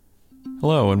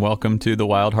Hello and welcome to the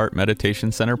Wild Heart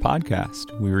Meditation Center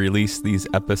podcast. We release these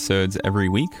episodes every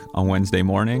week on Wednesday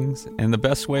mornings, and the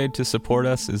best way to support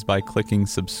us is by clicking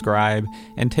subscribe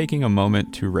and taking a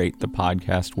moment to rate the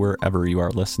podcast wherever you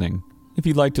are listening. If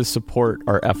you'd like to support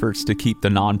our efforts to keep the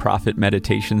nonprofit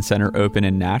meditation center open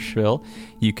in Nashville,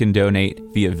 you can donate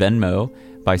via Venmo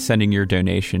by sending your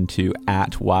donation to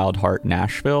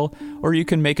 @WildHeartNashville, or you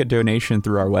can make a donation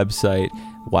through our website,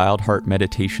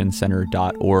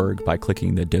 wildheartmeditationcenter.org, by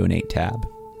clicking the Donate tab.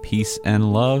 Peace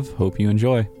and love. Hope you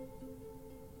enjoy.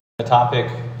 The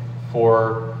topic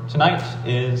for tonight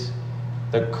is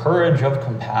the courage of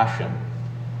compassion.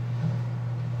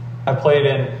 I've played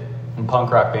in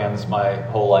punk rock bands my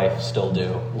whole life, still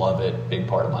do. Love it, big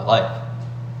part of my life.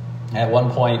 At one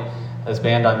point, this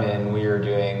band I'm in, we were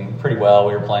doing pretty well.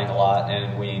 We were playing a lot,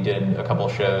 and we did a couple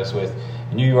shows with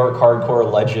New York hardcore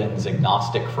legends,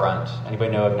 Agnostic Front.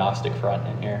 Anybody know Agnostic Front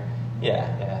in here?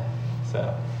 Yeah.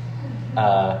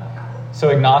 So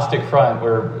Agnostic Front,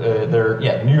 they're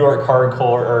New York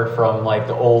hardcore from like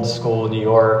the old school New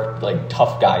York, like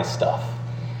tough guy stuff.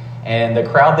 And the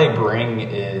crowd they bring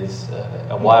is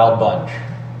a wild bunch.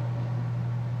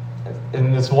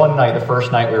 And this one night, the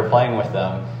first night we were playing with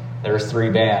them, there was 3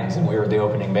 bands, and we were the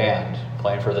opening band,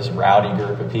 playing for this rowdy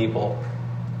group of people.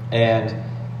 And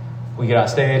we get on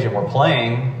stage, and we're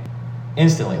playing.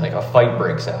 Instantly, like a fight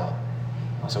breaks out.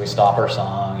 So we stop our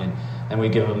song, and then we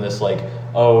give them this like,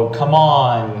 oh, come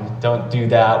on, don't do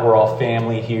that. We're all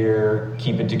family here.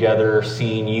 Keep it together,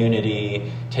 scene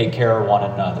unity, take care of one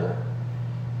another.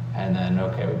 And then,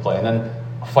 okay, we play. And then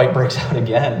a fight breaks out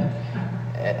again.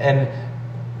 And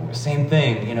same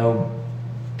thing,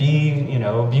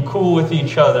 be cool with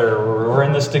each other. We're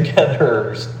in this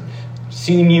together.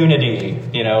 Scene unity,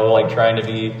 like trying to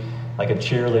be like a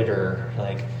cheerleader,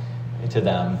 like to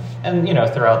them. And,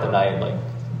 throughout the night, like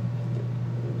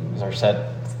as our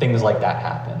set, things like that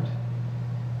happened.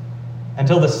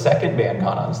 Until the second band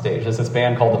got on stage. There's this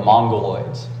band called the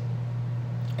Mongoloids.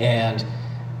 And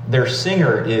their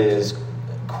singer is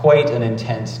quite an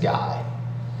intense guy.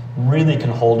 Really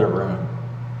can hold a room.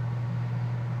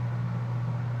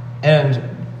 And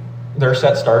their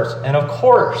set starts, and of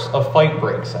course, a fight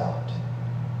breaks out.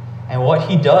 And what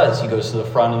he does, he goes to the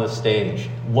front of the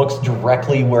stage, looks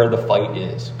directly where the fight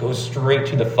is, goes straight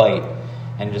to the fight,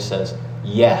 and just says,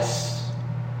 yes,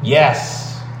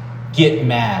 get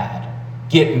mad,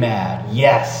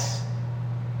 yes,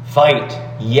 fight,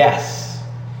 yes.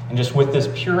 And just with this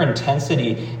pure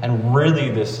intensity and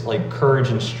really this like courage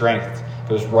and strength,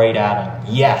 goes right at him,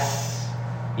 yes.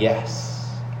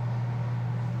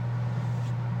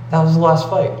 That was the last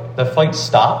fight. The fight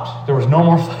stopped. There was no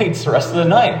more fights the rest of the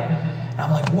night. And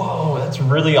I'm like, whoa, that's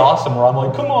really awesome. Where I'm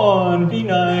like, come on, be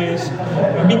nice,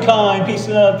 be kind, peace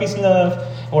and love.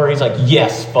 Where he's like,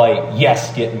 yes, fight,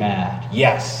 yes, get mad,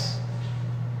 yes.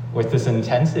 With this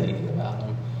intensity about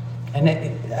him. And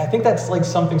I think that's like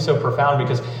something so profound,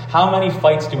 because how many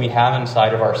fights do we have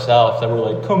inside of ourselves that we're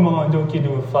like, come on, don't get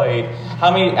into a fight?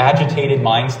 How many agitated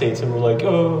mind states that we're like,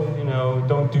 oh,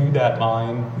 don't do that,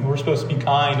 mind. We're supposed to be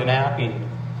kind and happy.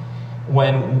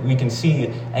 When we can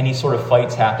see any sort of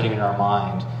fights happening in our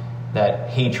mind, that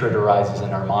hatred arises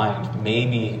in our mind,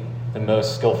 maybe the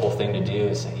most skillful thing to do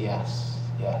is say, yes.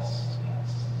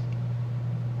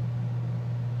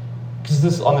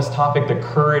 Because on this topic, the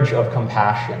courage of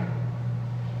compassion,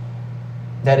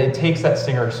 that it takes that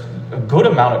singer a good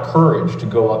amount of courage to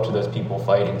go up to those people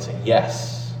fighting and say,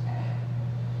 yes.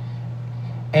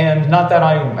 And not that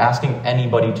I'm asking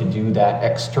anybody to do that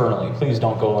externally. Please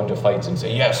don't go into fights and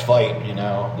say, yes, fight, you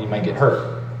might get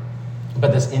hurt.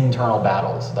 But this internal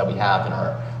battles that we have in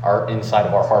our inside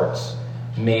of our hearts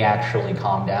may actually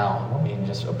calm down when we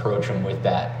just approach them with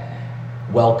that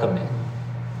welcoming.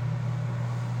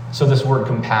 So this word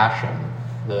compassion,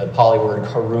 the Pali word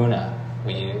karuna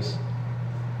we use,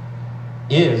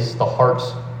 is the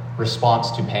heart's response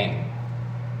to pain.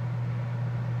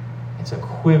 It's a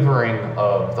quivering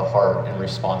of the heart in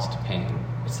response to pain.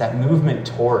 It's that movement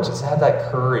towards, it's to have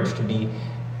that courage to be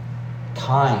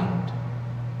kind,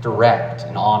 direct,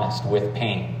 and honest with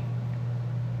pain.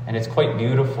 And it's quite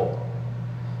beautiful.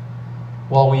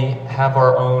 While we have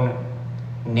our own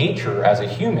nature as a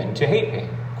human to hate pain,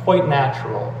 quite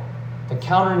natural. The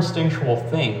counterinstinctual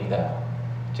thing, though,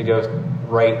 to go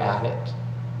right at it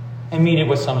and meet it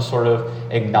with some sort of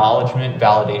acknowledgement,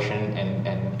 validation,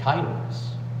 and kindness.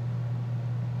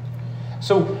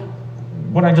 So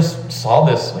when I just saw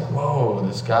this, like, whoa,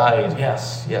 this guy,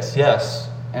 yes.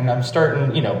 And I'm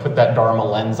starting, put that Dharma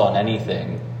lens on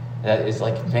anything that is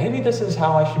like, maybe this is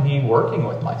how I should be working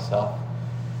with myself.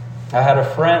 I had a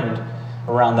friend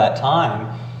around that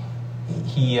time.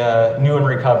 he new in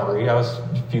recovery. I was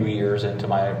a few years into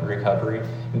my recovery.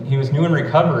 He was new in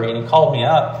recovery, and he called me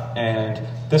up. And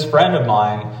this friend of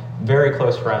mine, very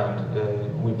close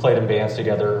friend, we played in bands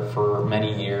together for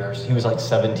many years. He was like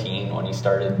 17 when he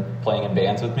started playing in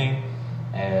bands with me.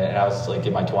 And I was like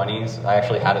in my 20s. I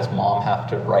actually had his mom have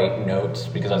to write notes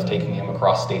because I was taking him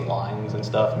across state lines and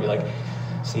stuff and be like,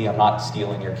 see, I'm not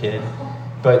stealing your kid.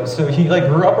 But so he like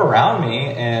grew up around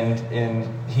me and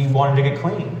he wanted to get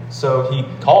clean. So he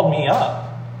called me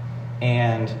up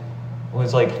and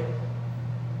was like,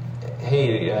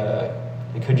 hey,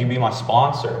 could you be my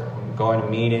sponsor? I'm going to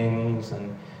meetings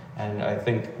and I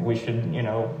think we should,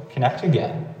 connect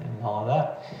again and all of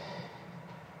that.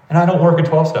 And I don't work a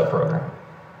 12-step program.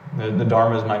 The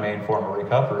Dharma is my main form of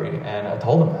recovery. And I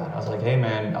told him that. I was like, hey,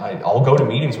 man, I'll go to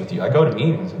meetings with you. I go to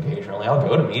meetings occasionally. I'll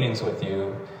go to meetings with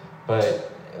you. But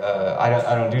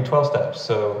I don't do 12 steps.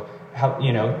 So,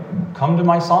 come to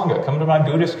my Sangha. Come to my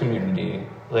Buddhist community.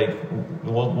 Like,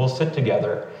 we'll sit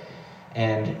together.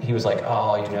 And he was like,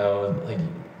 oh, like,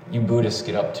 you Buddhists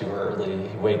get up too early.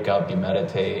 You wake up, you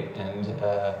meditate. And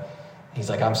he's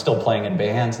like, I'm still playing in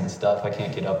bands and stuff. I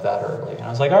can't get up that early. And I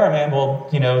was like, all right, man, well,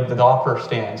 the offer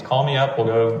stands. Call me up. We'll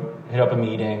go hit up a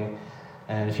meeting.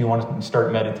 And if you want to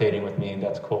start meditating with me,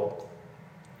 that's cool.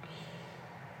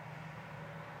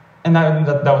 And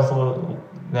that was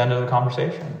the end of the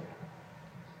conversation.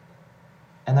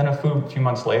 And then a few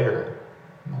months later,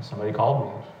 somebody called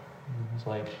me. It was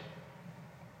like,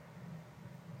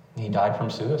 he died from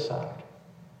suicide.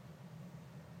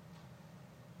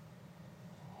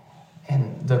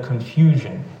 And the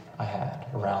confusion I had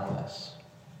around this,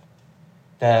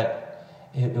 that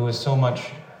it was so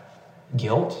much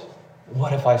guilt.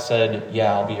 What if I said,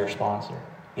 yeah, I'll be your sponsor?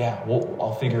 Yeah,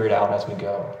 I'll figure it out as we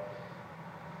go.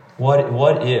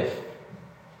 What if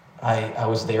I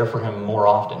was there for him more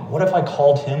often? What if I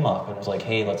called him up and was like,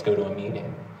 hey, let's go to a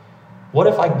meeting? What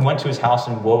if I went to his house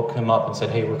and woke him up and said,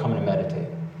 hey, we're coming to meditate?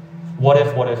 What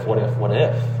if?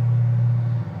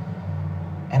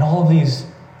 And all of these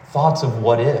thoughts of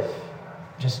what if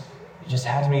just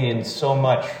had me in so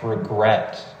much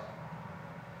regret.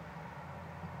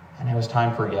 And it was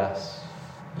time for yes.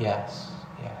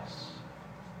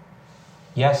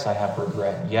 Yes, I have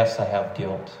regret. Yes, I have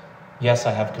guilt. Yes,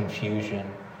 I have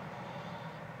confusion.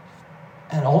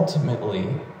 And ultimately,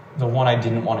 the one I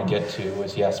didn't want to get to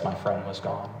was, yes, my friend was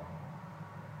gone.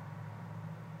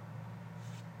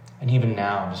 And even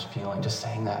now, just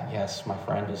saying that, yes, my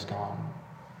friend is gone.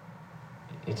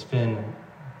 It's been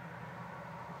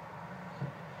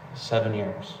 7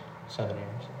 years.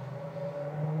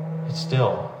 It's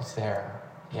there.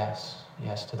 Yes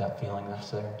to that feeling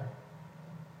that's there.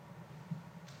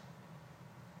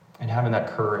 And having that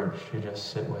courage to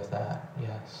just sit with that,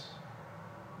 yes.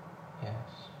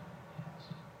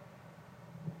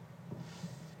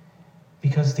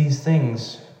 Because these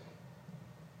things,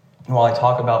 while I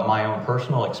talk about my own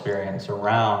personal experience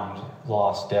around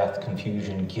loss, death,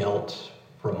 confusion, guilt,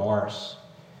 remorse,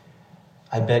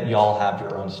 I bet y'all have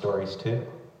your own stories too.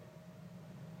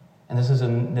 And this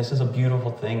is a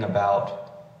beautiful thing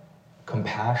about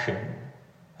compassion,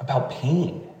 about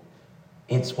pain.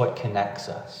 It's what connects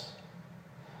us.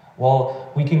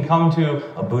 Well, we can come to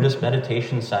a Buddhist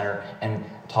meditation center and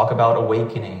talk about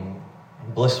awakening,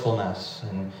 and blissfulness,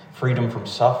 and freedom from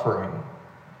suffering.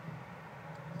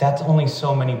 That's only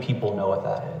so many people know what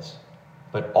that is.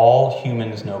 But all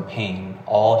humans know pain.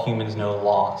 All humans know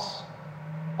loss.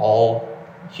 All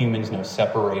humans know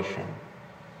separation.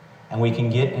 And we can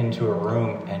get into a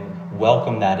room and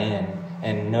welcome that in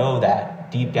and know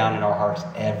that deep down in our hearts,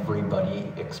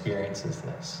 everybody experiences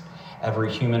this.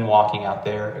 Every human walking out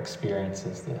there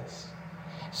experiences this.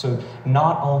 So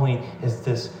not only is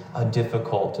this a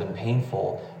difficult and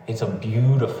painful, it's a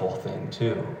beautiful thing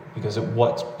too, because it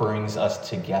what brings us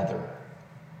together.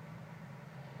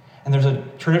 And there's a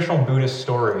traditional Buddhist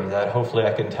story that hopefully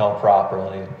I can tell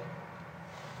properly.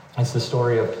 It's the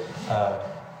story of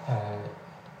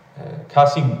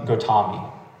Kasi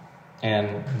Gotami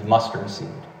and the mustard seed.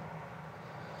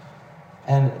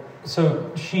 And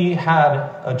so she had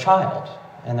a child,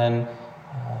 and then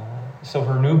so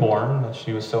her newborn that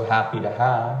she was so happy to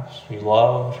have, she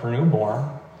loved her newborn.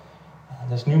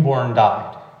 This newborn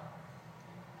died,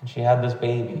 and she had this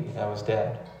baby that was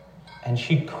dead, and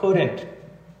she couldn't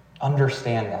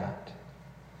understand that.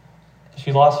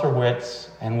 She lost her wits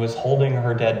and was holding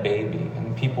her dead baby,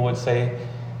 and people would say,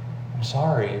 I'm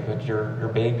sorry, but your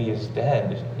baby is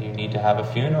dead. You need to have a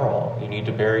funeral. You need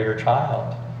to bury your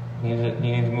child. You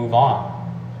need to move on.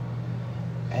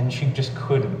 And she just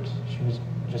couldn't. She was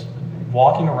just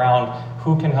walking around,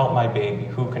 who can help my baby?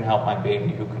 Who can help my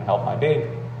baby? Who can help my baby?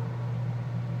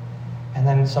 And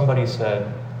then somebody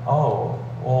said, oh,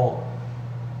 well,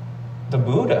 the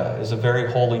Buddha is a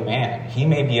very holy man. He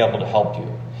may be able to help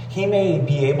you. He may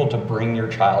be able to bring your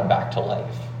child back to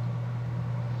life.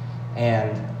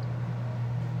 And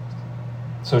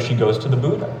so she goes to the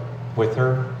Buddha with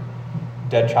her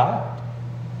dead child,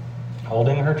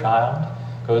 holding her child,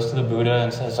 goes to the Buddha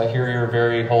and says, I hear you're a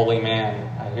very holy man.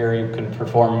 I hear you can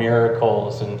perform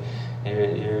miracles, and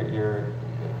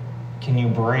can you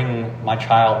bring my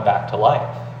child back to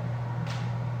life?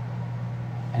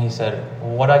 And he said,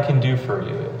 well, what I can do for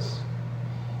you is,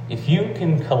 if you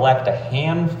can collect a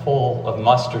handful of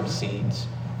mustard seeds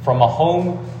from a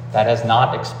home that has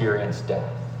not experienced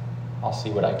death, I'll see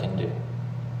what I can do.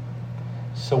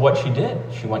 So what she did,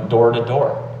 she went door to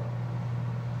door,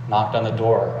 knocked on the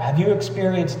door. Have you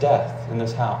experienced death in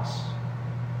this house?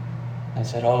 And I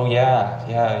said, oh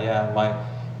yeah.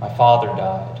 My father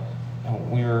died.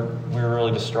 And we were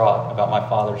really distraught about my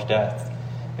father's death.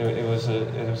 It was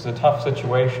a tough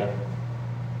situation.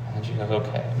 And then she goes,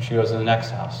 okay. And she goes to the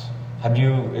next house. Have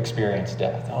you experienced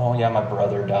death? Oh yeah, my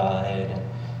brother died, and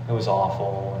it was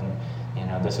awful,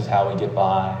 and this is how we get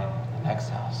by. The next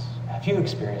house. Have you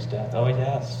experienced death? Oh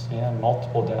yes, yeah,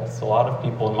 multiple deaths. A lot of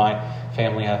people in my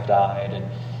family have died,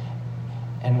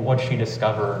 and what she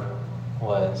discovered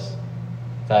was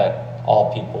that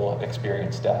all people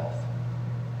experience death.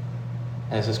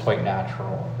 And this is quite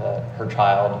natural, that her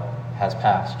child has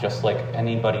passed, just like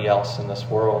anybody else in this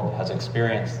world has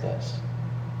experienced this.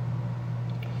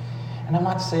 And I'm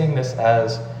not saying this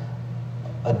as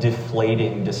a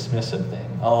deflating, dismissive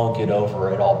thing. Oh, get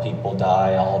over it, all people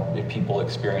die, all people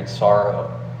experience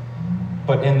sorrow.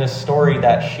 But in this story,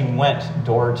 that she went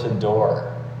door to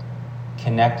door,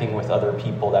 connecting with other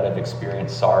people that have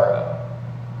experienced sorrow.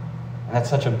 And that's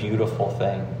such a beautiful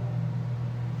thing.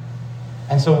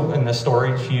 And so in this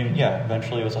story, she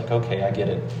eventually was like, okay, I get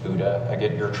it, Buddha. I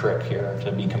get your trick here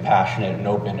to be compassionate and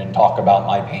open and talk about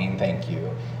my pain, thank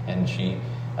you. And she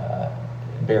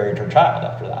buried her child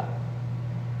after that.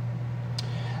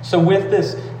 So with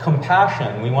this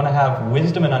compassion, we want to have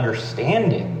wisdom and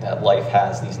understanding that life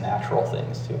has these natural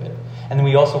things to it. And then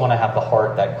we also want to have the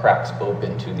heart that cracks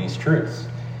open to these truths.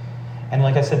 And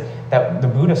like I said, that the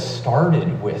Buddha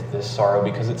started with this sorrow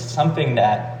because it's something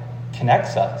that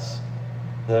connects us.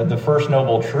 The first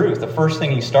noble truth, the first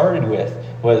thing he started with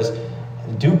was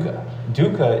dukkha.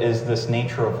 Dukkha is this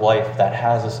nature of life that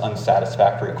has this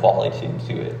unsatisfactory quality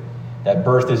to it. That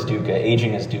birth is dukkha,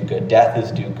 aging is dukkha, death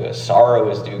is dukkha, sorrow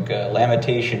is dukkha,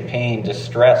 lamentation, pain,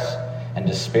 distress, and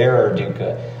despair are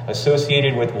dukkha.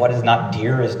 Associated with what is not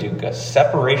dear is dukkha.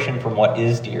 Separation from what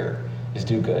is dear is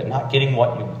dukkha. Not getting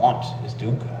what you want is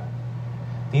dukkha.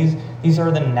 These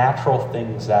are the natural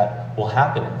things that will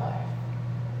happen in life.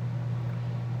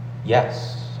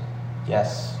 Yes.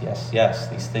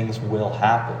 These things will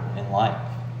happen in life.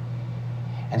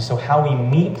 And so how we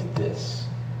meet this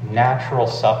natural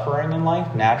suffering in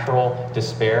life, natural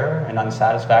despair and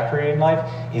unsatisfactory in life,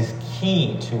 is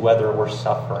key to whether we're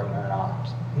suffering or not.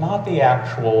 Not the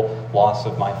actual loss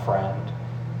of my friend.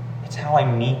 It's how I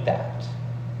meet that.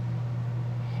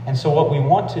 And so what we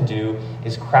want to do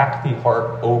is crack the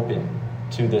heart open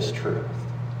to this truth.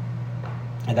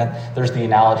 And then there's the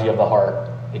analogy of the heart.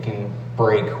 It can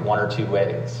break one or two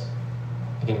ways.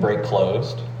 It can break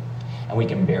closed, and we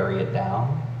can bury it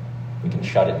down. We can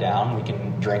shut it down. We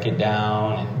can drink it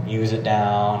down and use it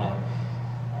down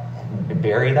and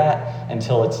bury that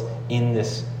until it's in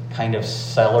this kind of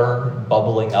cellar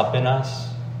bubbling up in us,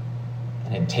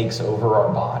 and it takes over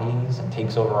our bodies and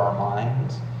takes over our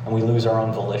minds, and we lose our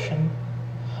own volition.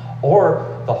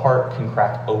 Or the heart can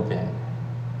crack open.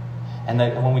 And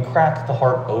when we crack the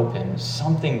heart open,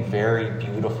 something very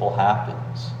beautiful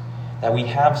happens. That we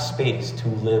have space to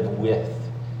live with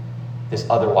this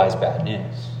otherwise bad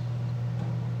news.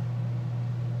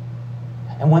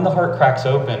 And when the heart cracks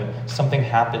open, something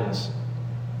happens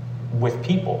with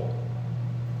people.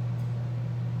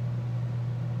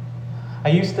 I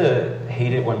used to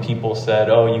hate it when people said,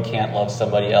 oh, you can't love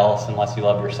somebody else unless you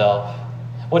love yourself.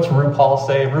 What's RuPaul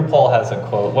say? RuPaul has a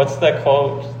quote. What's that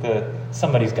quote?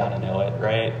 Somebody's got to know it,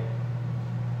 right?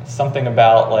 Something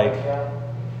about like,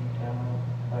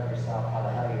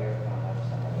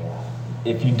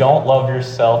 if you don't love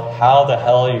yourself, how the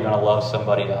hell are you going to love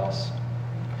somebody else?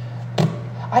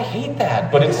 I hate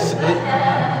that, but it's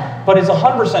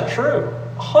 100% true.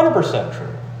 100%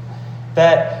 true.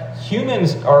 That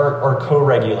humans are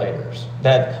co-regulators.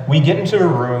 That we get into a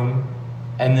room,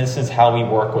 and this is how we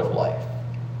work with life.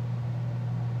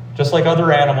 Just like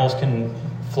other animals can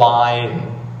fly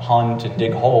and hunt and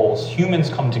dig holes, humans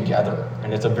come together,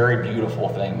 and it's a very beautiful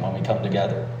thing when we come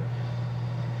together.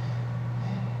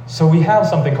 So we have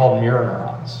something called mirror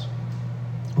neurons.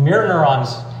 Mirror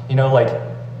neurons, like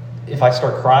if I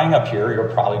start crying up here, you're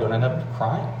probably going to end up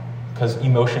crying because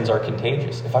emotions are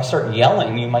contagious. If I start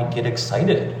yelling, you might get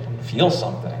excited and feel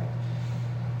something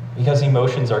because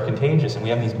emotions are contagious. And we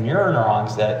have these mirror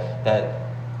neurons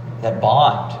that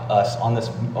bond us on this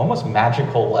almost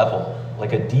magical level,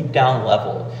 like a deep down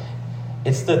level.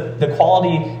 It's the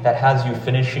quality that has you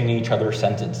finishing each other's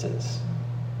sentences.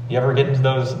 You ever get into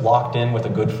those locked in with a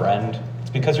good friend? It's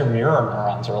because your mirror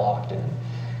neurons are locked in.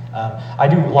 I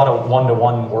do a lot of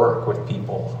one-to-one work with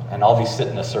people, and I'll be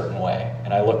sitting a certain way,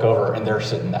 and I look over, and they're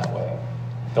sitting that way.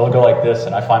 They'll go like this,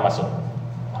 and I find myself,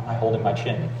 why am I holding my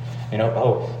chin?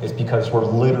 It's because we're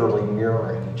literally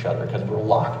mirroring each other, because we're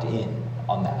locked in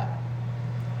on that.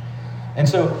 And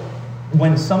so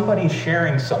when somebody's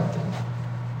sharing something,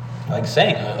 like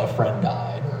saying a friend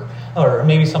died, or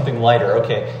maybe something lighter,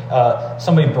 okay,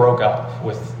 somebody broke up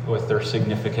with their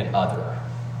significant other.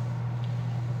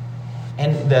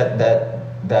 And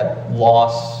that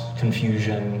loss,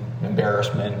 confusion,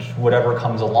 embarrassment, whatever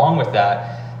comes along with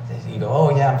that, you go, oh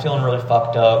yeah, I'm feeling really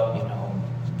fucked up,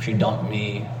 she dumped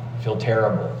me, I feel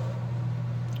terrible.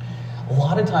 A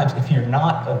lot of times, if you're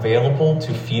not available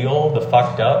to feel the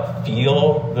fucked up,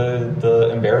 feel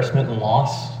the embarrassment and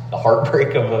loss, the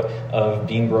heartbreak of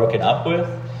being broken up with,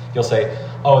 you'll say,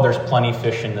 oh, there's plenty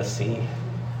fish in the sea.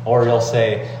 Or you'll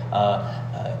say,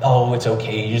 oh, it's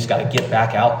okay, you just got to get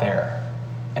back out there.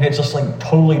 And it just like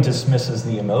totally dismisses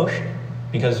the emotion.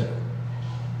 Because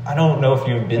I don't know if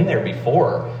you've been there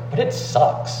before, but it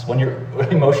sucks when you're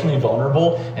emotionally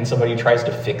vulnerable and somebody tries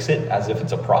to fix it as if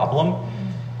it's a problem.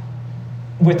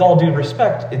 With all due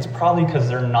respect, it's probably because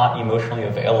they're not emotionally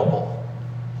available.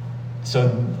 So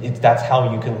that's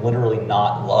how you can literally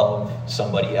not love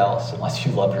somebody else unless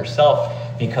you love yourself.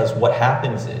 Because what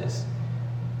happens is,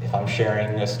 if I'm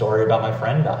sharing a story about my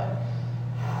friend dying,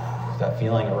 that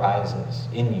feeling arises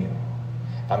in you.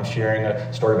 If I'm sharing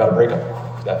a story about a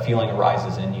breakup, that feeling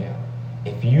arises in you.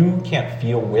 If you can't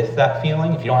feel with that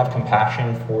feeling, if you don't have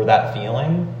compassion for that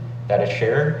feeling that is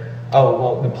shared, oh,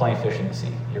 well, there's plenty of fish in the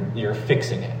sea. You're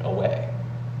fixing it away.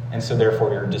 And so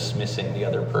therefore you're dismissing the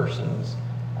other person's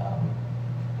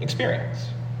experience.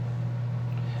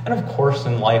 And of course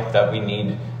in life that we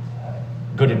need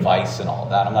good advice and all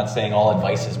that. I'm not saying all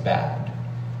advice is bad.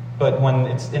 But when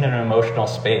it's in an emotional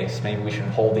space, maybe we should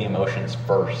hold the emotions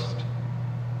first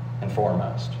and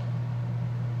foremost.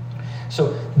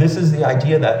 So this is the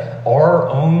idea that our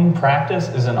own practice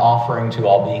is an offering to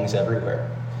all beings everywhere.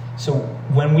 So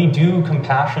when we do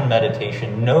compassion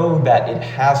meditation, know that it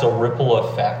has a ripple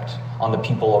effect on the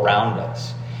people around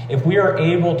us. If we are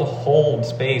able to hold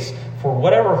space for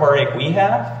whatever heartache we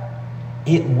have,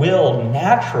 it will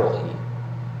naturally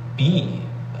be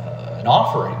an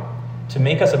offering to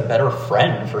make us a better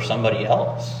friend for somebody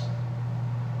else.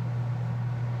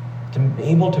 To be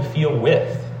able to feel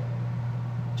with,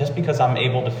 just because I'm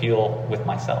able to feel with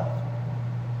myself.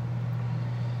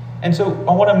 And so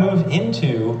I want to move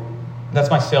into, that's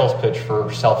my sales pitch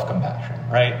for self-compassion,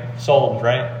 right? Sold,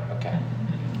 right? Okay.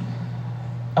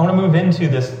 I want to move into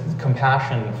this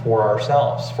compassion for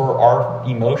ourselves, for our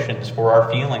emotions, for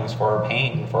our feelings, for our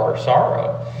pain, for our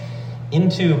sorrow,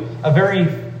 into a very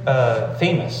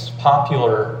famous,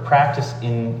 popular practice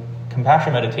in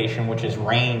compassion meditation, which is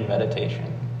rain meditation.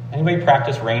 Anybody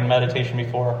practice rain meditation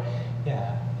before?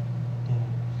 Yeah.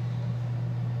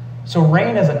 So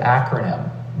RAIN is an acronym.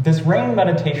 This RAIN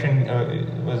meditation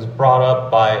was brought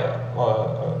up by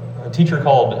a teacher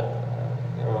called,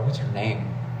 what's her name?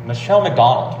 Michelle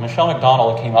McDonald. Michelle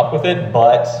McDonald came up with it,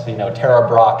 but Tara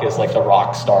Brach is like the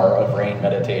rock star of RAIN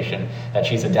meditation, that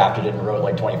she's adapted it and wrote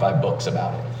like 25 books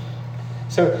about it.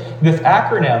 So this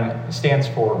acronym stands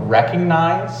for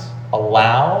recognize,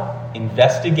 allow,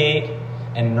 investigate,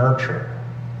 and nurture.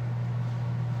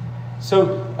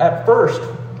 So at first,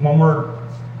 when we're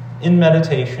in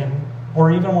meditation,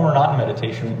 or even when we're not in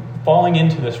meditation, falling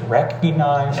into this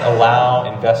recognize,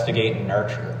 allow, investigate, and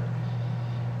nurture.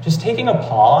 Just taking a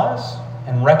pause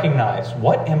and recognize,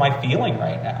 what am I feeling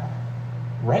right now?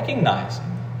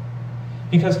 Recognizing.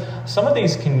 Because some of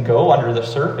these can go under the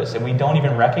surface and we don't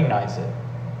even recognize it.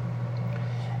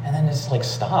 And then it's like,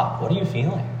 stop. What are you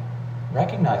feeling?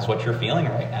 Recognize what you're feeling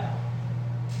right now.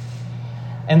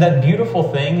 And that beautiful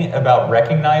thing about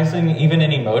recognizing, even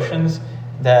in emotions,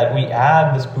 that we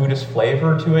add this Buddhist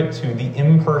flavor to it, to the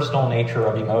impersonal nature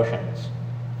of emotions.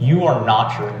 You are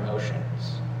not your emotions.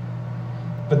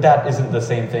 But that isn't the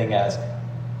same thing as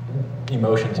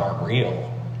emotions aren't real.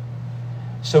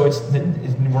 So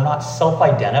we're not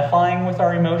self-identifying with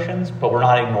our emotions, but we're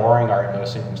not ignoring our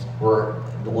emotions. We're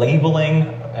labeling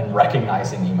and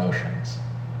recognizing emotions.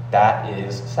 That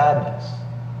is sadness.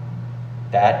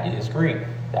 That is grief.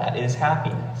 That is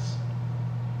happiness.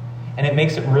 And it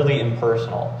makes it really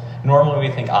impersonal. Normally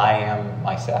we think, I am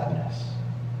my sadness.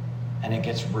 And it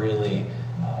gets really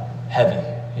heavy,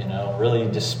 really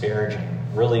disparaging,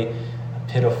 really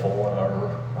pitiful,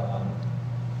 or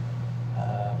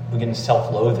we get into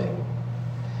self-loathing.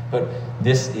 But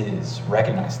this is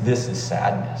recognized. This is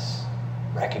sadness.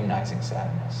 Recognizing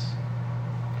sadness.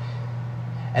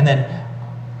 And then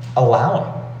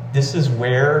allowing. This is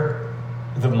where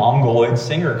the Mongoloid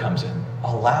singer comes in.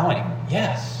 Allowing.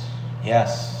 Yes,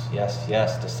 yes, yes,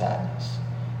 yes to sadness.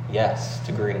 Yes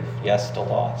to grief. Yes to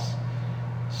loss.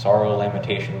 Sorrow,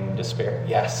 lamentation, despair.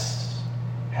 Yes.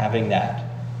 Having that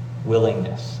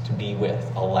willingness to be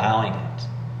with. Allowing it.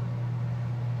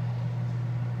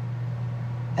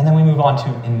 And then we move on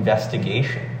to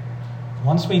investigation.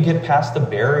 Once we get past the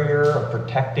barrier of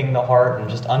protecting the heart and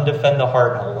just undefend the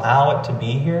heart and allow it to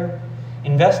be here,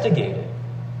 investigate it.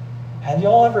 Have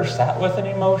y'all ever sat with an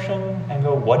emotion and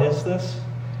go, what is this?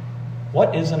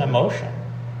 What is an emotion?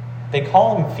 They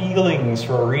call them feelings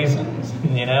for a reason,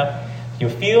 You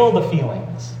feel the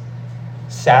feelings.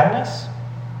 Sadness,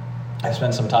 I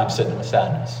spent some time sitting with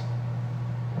sadness.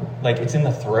 Like, it's in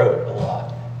the throat a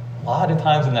lot. A lot of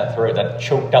times in that throat, that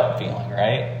choked up feeling,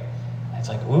 right? It's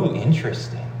like, ooh,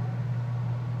 interesting.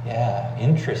 Yeah,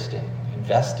 interesting.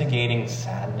 Investigating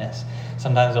sadness.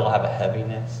 Sometimes it'll have a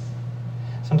heaviness.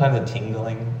 Sometimes a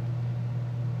tingling.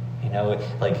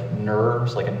 Like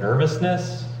nerves, like a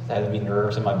nervousness. That would be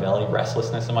nerves in my belly,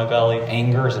 restlessness in my belly,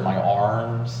 angers in my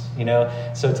arms,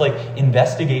 So it's like,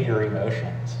 investigate your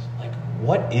emotions. Like,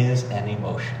 what is an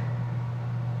emotion?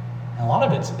 And a lot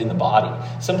of it's in the body.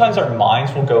 Sometimes our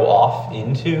minds will go off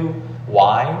into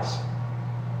whys.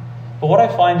 But what I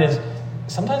find is,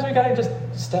 sometimes we gotta just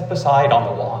step aside on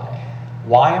the why.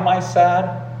 Why am I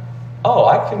sad? Oh,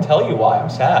 I can tell you why I'm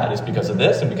sad. It's because of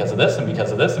this, and because of this, and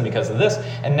because of this, and because of this.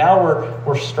 And now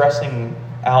we're stressing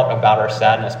out about our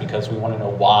sadness because we want to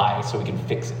know why so we can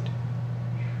fix it.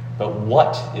 But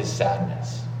what is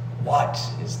sadness? What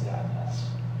is sadness?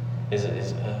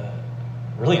 Is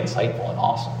really insightful and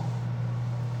awesome.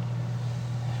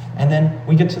 And then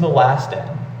we get to the last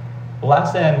N. The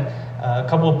last N, a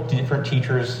couple of different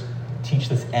teachers teach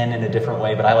this N in a different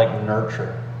way, but I like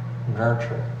nurture.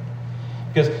 Nurture.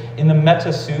 Because in the Metta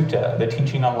Sutta, the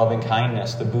teaching on loving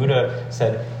kindness, the Buddha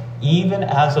said, even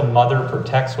as a mother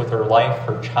protects with her life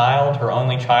her child, her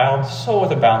only child, so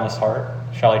with a boundless heart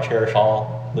shall I cherish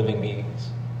all living beings.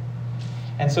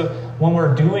 And so when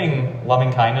we're doing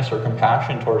loving kindness or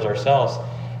compassion towards ourselves,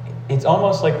 it's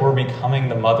almost like we're becoming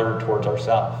the mother towards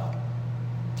ourselves.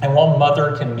 And while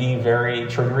mother can be very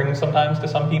triggering sometimes to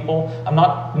some people, I'm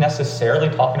not necessarily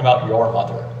talking about your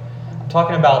mother. I'm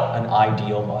talking about an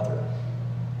ideal mother.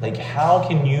 Like, how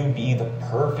can you be the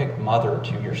perfect mother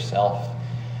to yourself?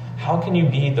 How can you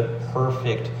be the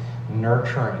perfect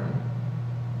nurturing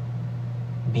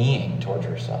being towards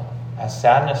yourself? As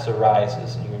sadness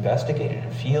arises and you investigate it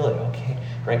and feel it, okay,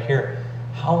 right here,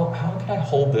 how can I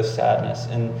hold this sadness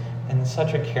in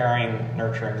such a caring,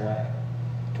 nurturing way?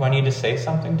 Do I need to say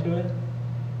something to it?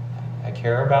 I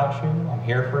care about you. I'm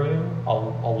here for you.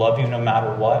 I'll love you no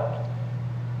matter what.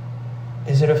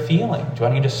 Is it a feeling? Do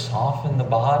I need to soften the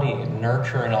body and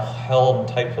nurture in a held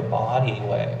type of body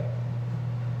way?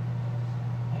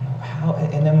 How?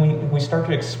 And then we start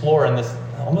to explore in this,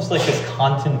 almost like this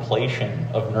contemplation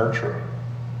of nurturing.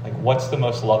 Like, what's the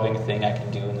most loving thing I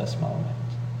can do in this moment?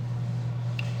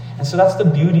 And so that's the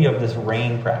beauty of this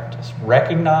RAIN practice.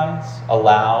 Recognize,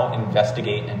 allow,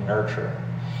 investigate, and nurture.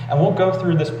 And we'll go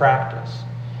through this practice.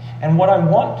 And what I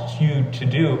want you to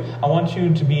do, I want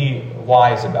you to be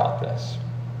wise about this.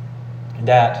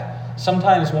 That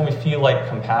sometimes when we feel like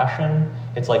compassion,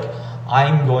 it's like,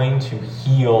 I'm going to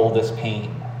heal this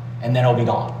pain, and then it'll be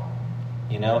gone.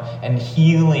 And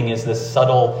healing is this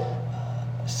subtle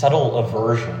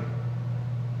aversion.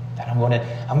 That I'm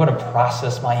going to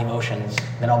process my emotions,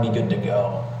 then I'll be good to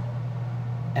go.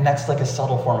 And that's like a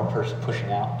subtle form of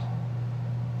pushing out.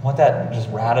 I want that just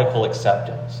radical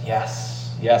acceptance.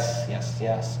 Yes, yes, yes,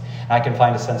 yes. And I can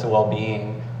find a sense of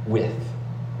well-being with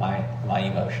my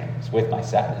emotions, with my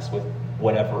sadness, with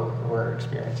whatever we're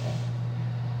experiencing.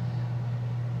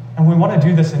 And we want to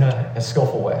do this in a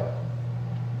skillful way.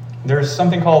 There's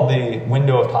something called the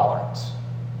window of tolerance.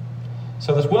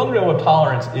 So this window of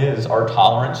tolerance is our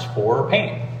tolerance for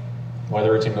pain,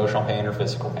 whether it's emotional pain or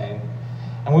physical pain.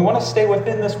 And we want to stay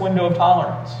within this window of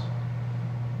tolerance.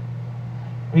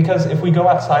 Because if we go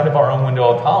outside of our own window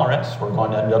of tolerance, we're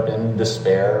going to end up in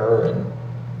despair and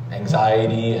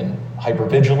anxiety and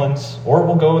hypervigilance, or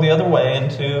we'll go the other way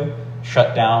into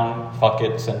shutdown,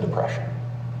 fuck-its, and depression.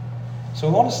 So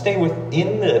we want to stay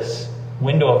within this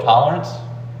window of tolerance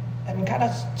and kind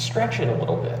of stretch it a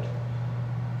little bit.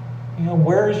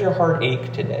 Where is your heart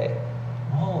ache today?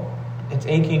 Well, it's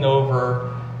aching over,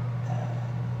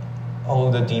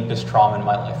 the deepest trauma in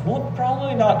my life. We'll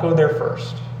probably not go there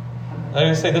first. Like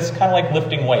I say, this is kind of like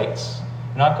lifting weights.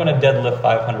 You're not going to deadlift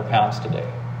 500 pounds today.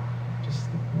 Just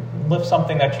lift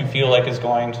something that you feel like is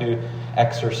going to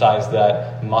exercise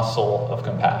that muscle of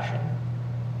compassion.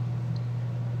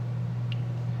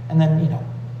 And then,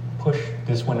 push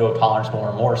this window of tolerance more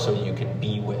and more so you can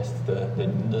be with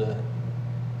the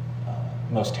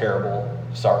most terrible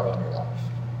sorrow in your life.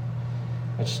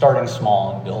 It's starting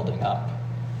small and building up.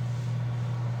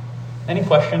 Any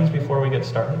questions before we get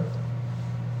started?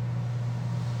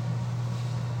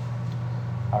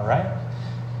 All right.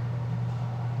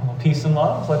 Well, peace and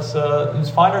love. Let's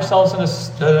find ourselves in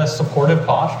a supportive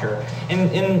posture.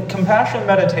 In compassion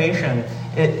meditation,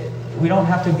 we don't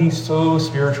have to be so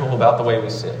spiritual about the way we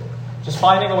sit. Just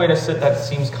finding a way to sit that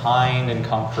seems kind and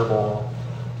comfortable,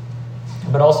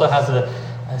 but also has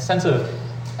a sense of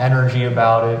energy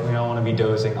about it. We don't want to be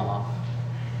dozing off.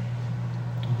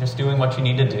 Just doing what you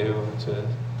need to do to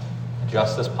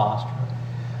adjust this posture.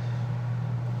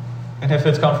 And if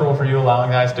it's comfortable for you,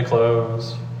 allowing the eyes to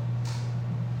close.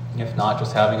 If not,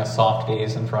 just having a soft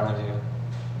gaze in front of you.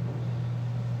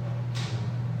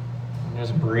 And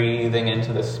just breathing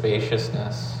into the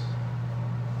spaciousness.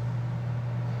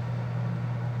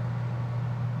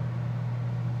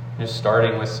 Just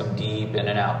starting with some deep in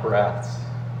and out breaths.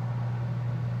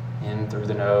 In through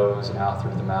the nose and out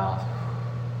through the mouth.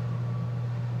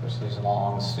 Just these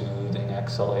long, soothing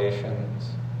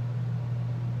exhalations.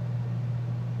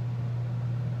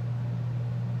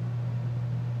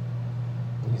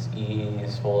 These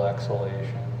easeful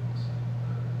exhalations.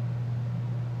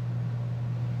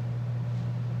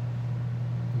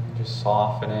 And just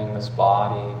softening this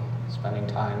body, spending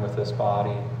time with this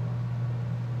body.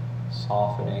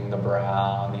 Softening the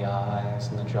brow and the eyes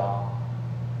and the jaw.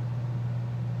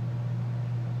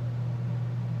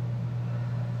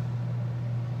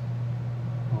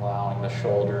 Allowing the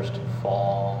shoulders to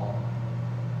fall.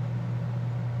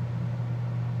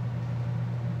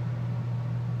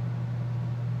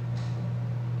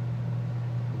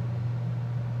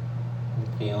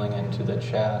 And feeling into the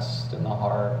chest and the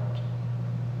heart.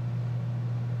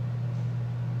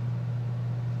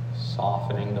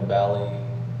 Softening the belly.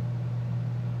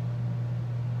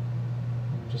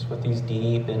 And just with these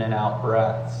deep in and out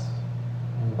breaths,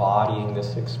 embodying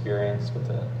this experience with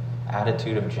the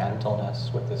attitude of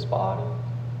gentleness with this body.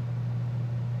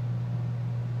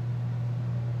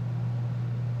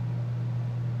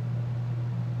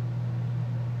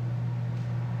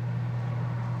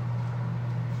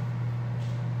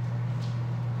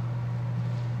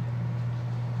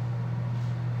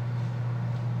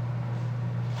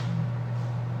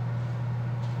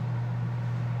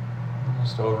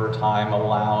 Just over time,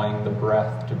 allowing the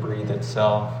breath to breathe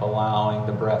itself, allowing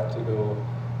the breath to go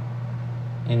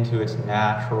into its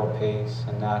natural pace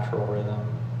and natural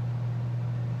rhythm.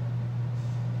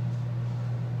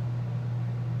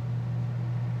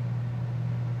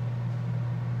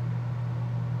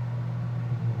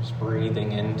 Just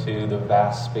breathing into the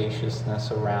vast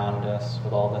spaciousness around us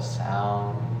with all the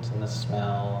sounds and the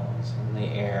smells and the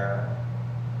air.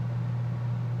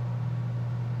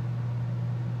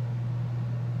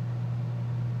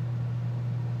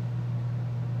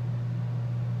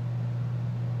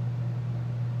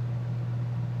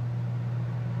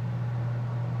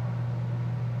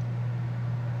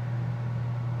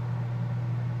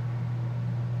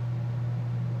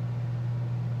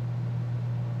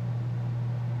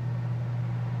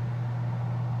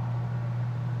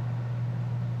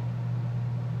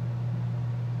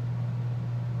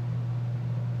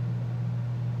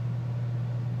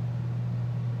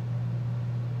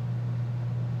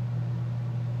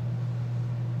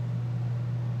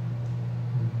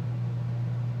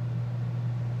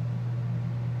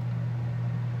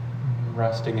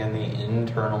 Resting in the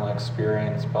internal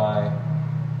experience by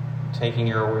taking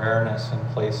your awareness and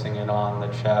placing it on the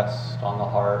chest, on the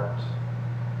heart.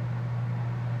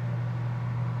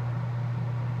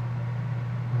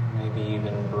 Maybe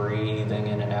even breathing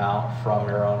in and out from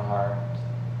your own heart.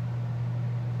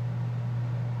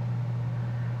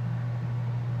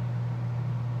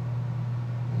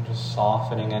 And just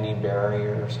softening any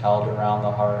barriers held around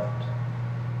the heart.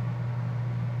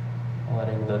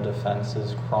 Letting the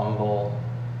defenses crumble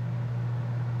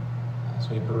as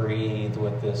we breathe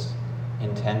with this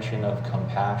intention of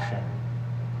compassion,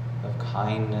 of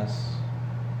kindness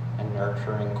and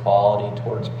nurturing quality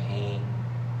towards pain.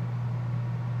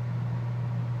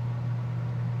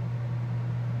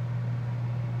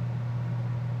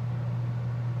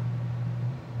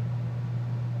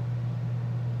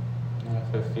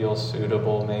 if it feels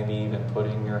suitable, maybe even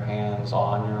putting your hands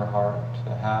on your heart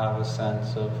to have a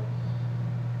sense of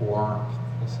warmth,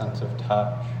 a sense of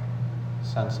touch, a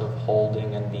sense of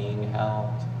holding and being held.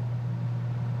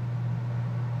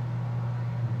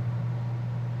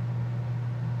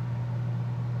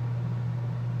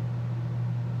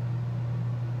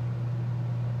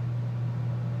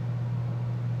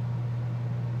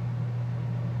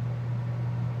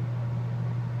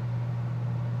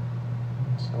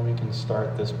 So we can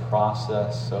start this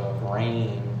process of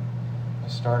rain by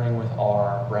starting with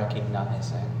our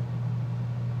recognizing.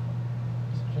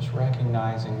 So just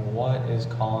recognizing what is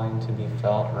calling to be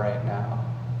felt right now.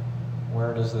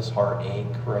 Where does this heart ache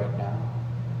right now?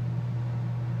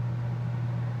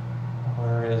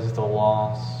 Where is the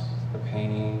loss, the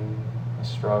pain, the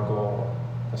struggle,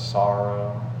 the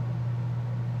sorrow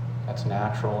that's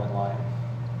natural in life?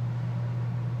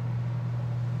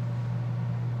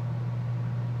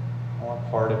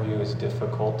 What part of you is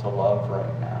difficult to love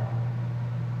right now?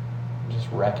 Just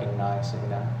recognizing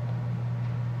that.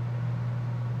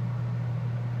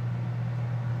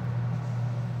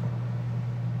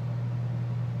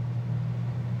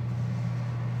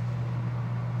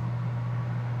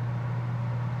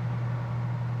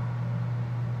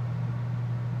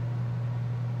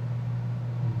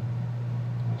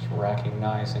 Just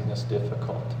recognizing this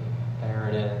difficulty. There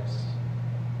it is.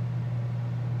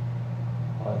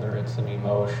 Whether it's an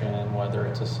emotion, whether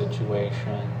it's a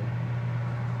situation,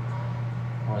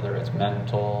 whether it's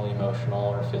mental,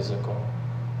 emotional, or physical.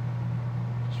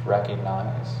 Just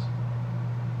recognize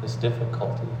this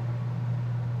difficulty.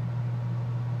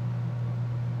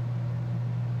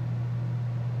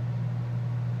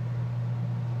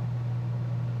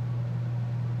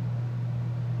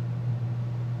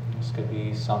 This could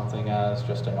be something as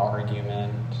just an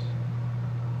argument,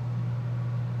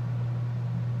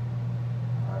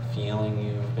 feeling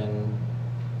you've been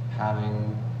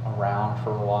having around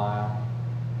for a while.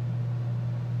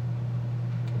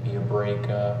 It could be a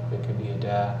breakup, it could be a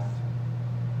death.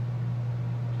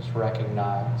 Just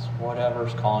recognize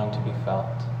whatever's calling to be felt.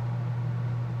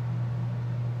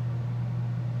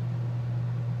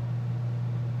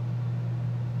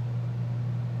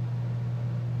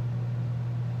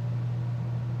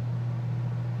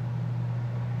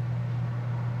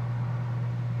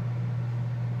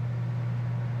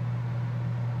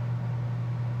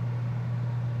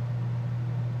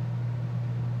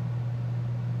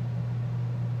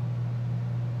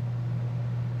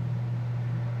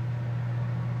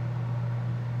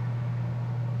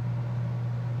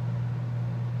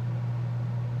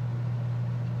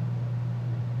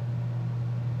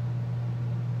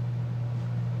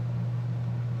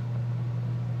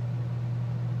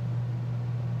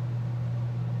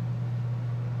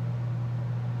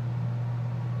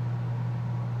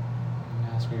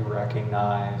 We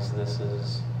recognize this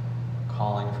is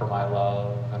calling for my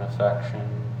love and affection.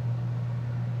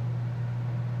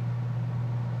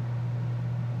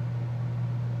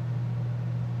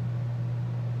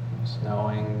 Just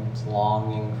knowing it's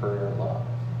longing for your love.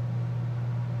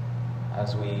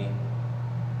 As we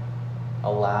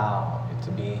allow it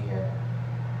to be here.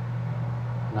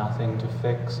 Nothing to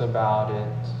fix about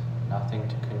it, nothing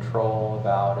to control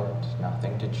about it,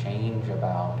 nothing to change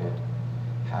about it.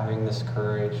 Having this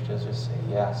courage to just say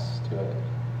yes to it.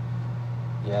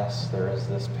 Yes, there is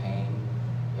this pain.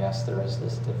 Yes, there is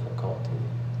this difficulty.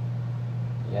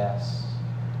 Yes,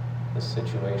 this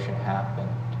situation happened.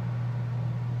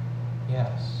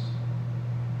 Yes.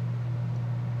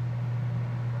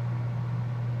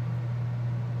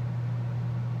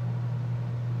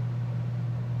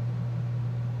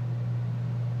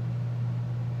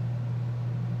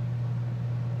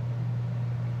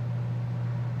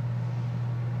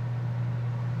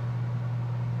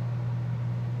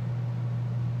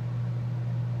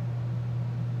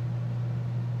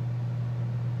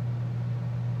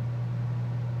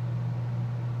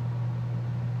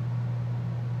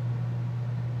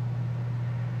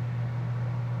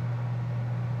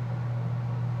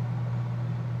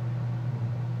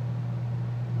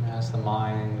 As the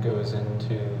mind goes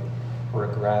into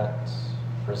regret,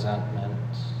 resentment,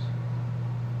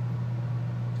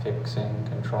 fixing,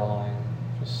 controlling,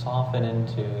 just soften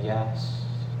into yes,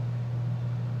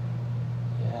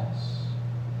 yes.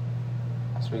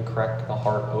 As we crack the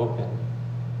heart open,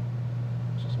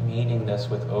 just meeting this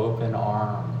with open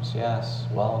arms. Yes,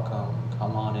 welcome,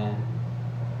 come on in.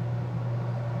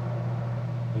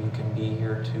 You can be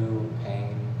here too,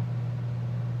 pain.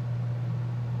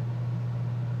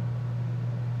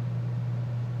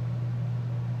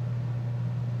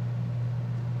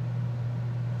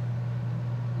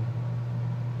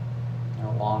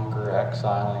 longer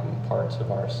exiling parts of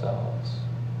ourselves.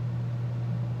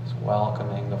 Just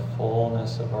welcoming the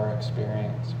fullness of our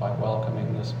experience by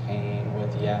welcoming this pain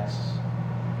with yes.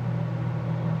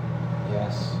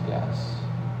 Yes, yes.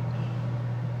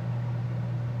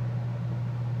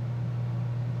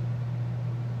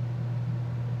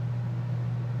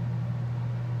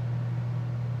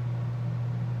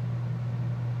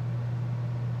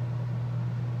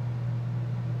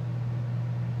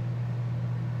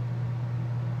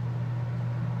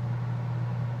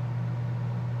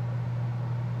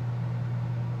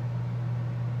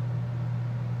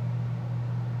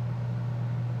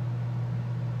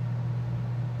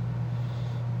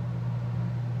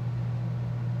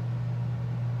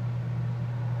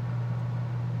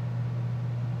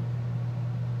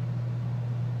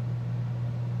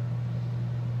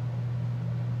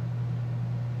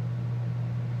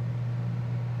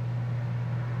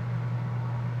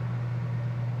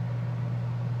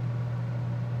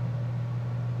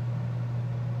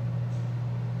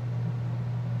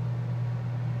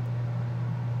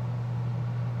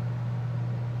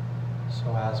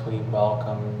 So as we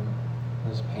welcome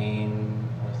this pain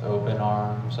with open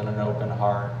arms and an open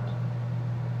heart,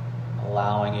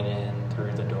 allowing it in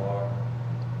through the door,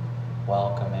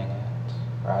 welcoming it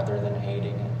rather than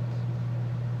hating it.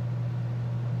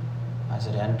 As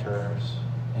it enters,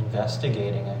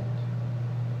 investigating it.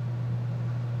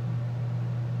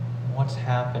 What's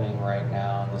happening right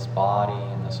now in this body,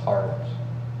 in this heart,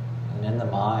 and in the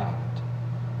mind?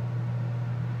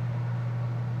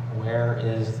 Where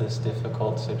is this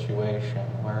difficult situation?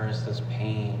 Where is this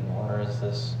pain? Where is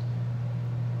this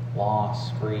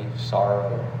loss, grief,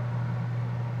 sorrow?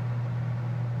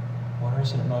 Where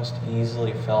is it most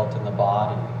easily felt in the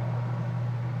body?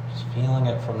 Just feeling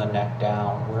it from the neck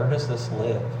down. Where does this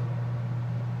live?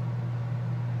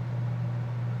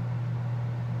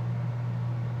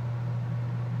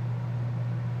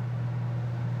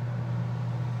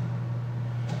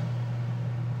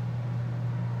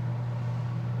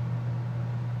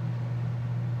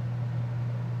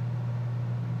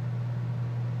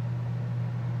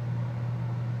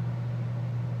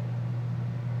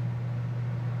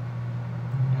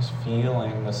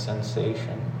 Feeling the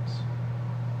sensations.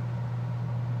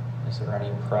 Is there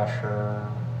any pressure?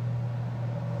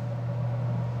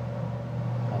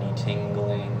 Any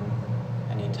tingling?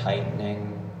 Any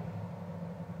tightening?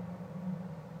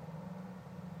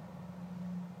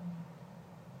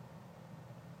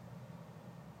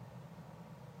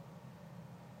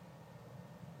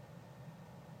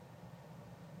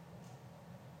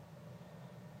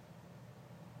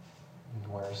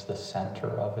 And where's the center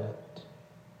of it?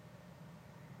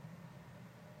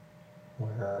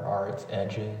 Where are its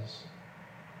edges?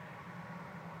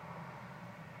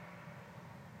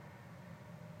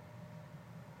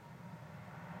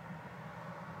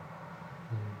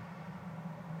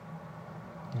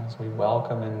 As we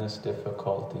welcome in this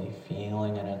difficulty,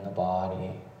 feeling it in the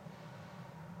body,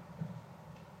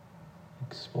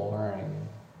 exploring,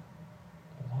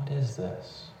 what is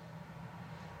this?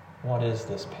 What is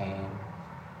this pain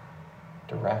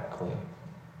directly?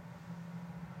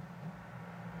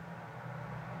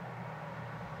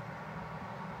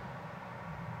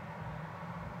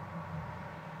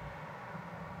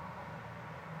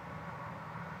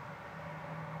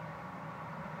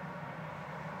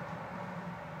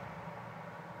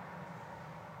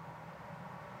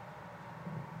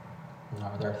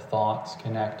 Are there thoughts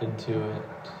connected to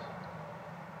it?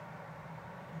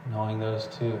 Knowing those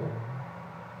too.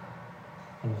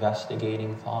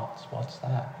 Investigating thoughts, what's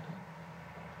that?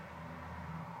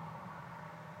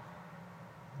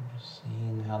 Just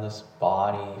seeing how this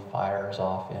body fires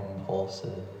off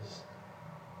impulses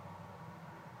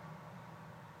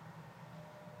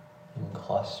in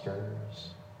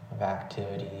clusters of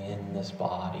activity in this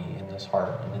body, in this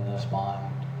heart, and in this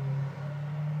mind.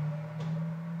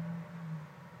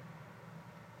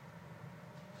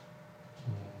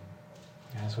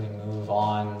 As we move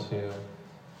on to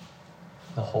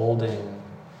the holding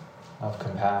of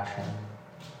compassion,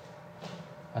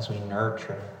 as we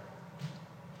nurture,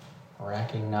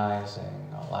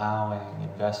 recognizing, allowing,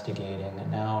 investigating,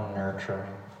 and now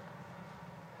nurturing,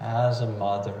 as a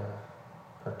mother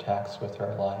protects with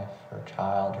her life her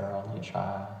child, her only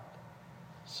child,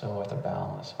 so with a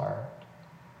boundless heart,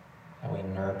 that we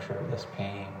nurture this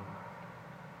pain.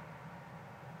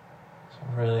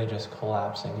 Really just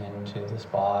collapsing into this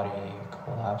body,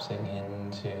 collapsing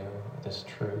into this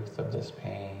truth of this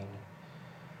pain,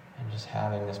 and just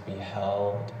having this be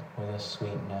held with a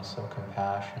sweetness of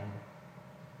compassion.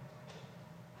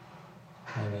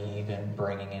 Maybe even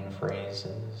bringing in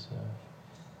phrases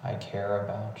of, I care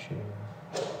about you,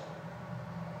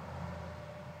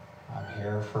 I'm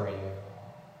here for you.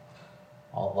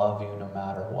 I'll love you no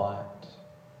matter what.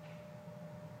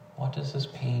 What does this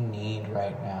pain need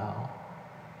right now?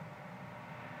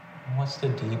 And what's the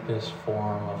deepest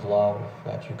form of love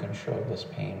that you can show this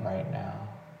pain right now?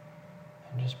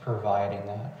 And just providing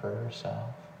that for yourself.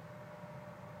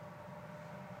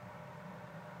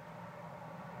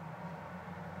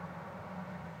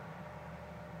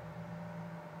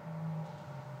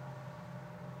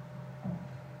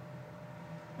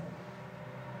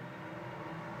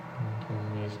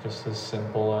 It's just as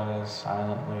simple as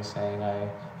silently saying, I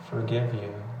forgive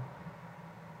you.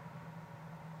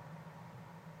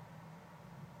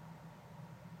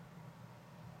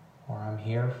 Or I'm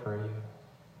here for you.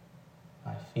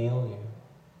 I feel you.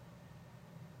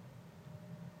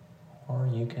 Or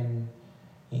you can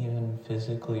even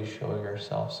physically show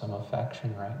yourself some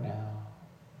affection right now.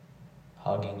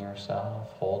 Hugging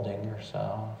yourself, holding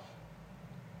yourself.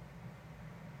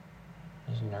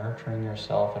 Just nurturing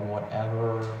yourself in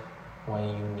whatever way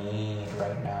you need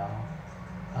right now.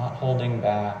 Not holding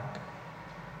back.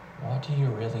 What do you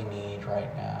really need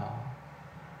right now?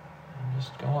 And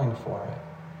just going for it.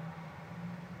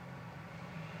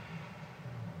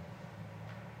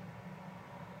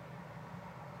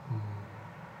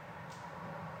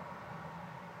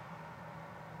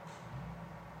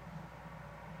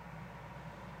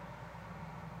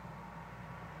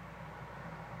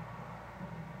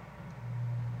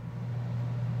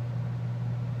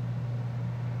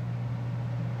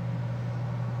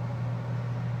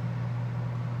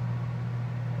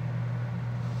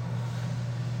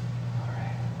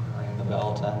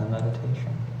 Bell to end the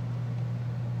meditation.